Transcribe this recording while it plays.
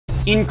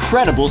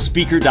Incredible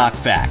speaker dock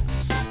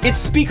facts. It's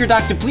speaker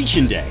dock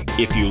depletion day.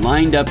 If you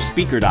lined up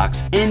speaker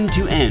docks end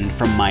to end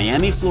from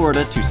Miami,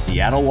 Florida to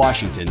Seattle,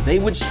 Washington, they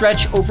would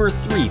stretch over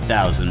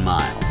 3,000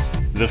 miles.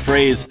 The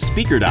phrase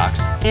speaker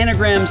docks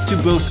anagrams to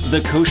both the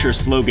kosher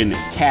slogan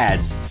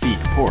 "Cads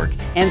Seek Pork"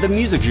 and the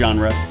music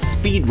genre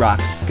speed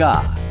rock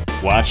ska.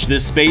 Watch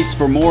this space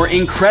for more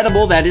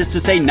incredible, that is to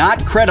say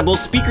not credible,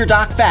 speaker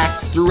dock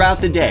facts throughout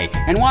the day,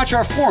 and watch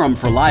our forum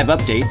for live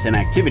updates and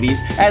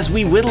activities as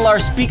we whittle our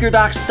speaker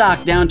dock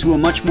stock down to a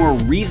much more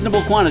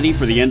reasonable quantity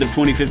for the end of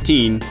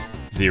 2015,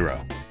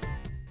 0.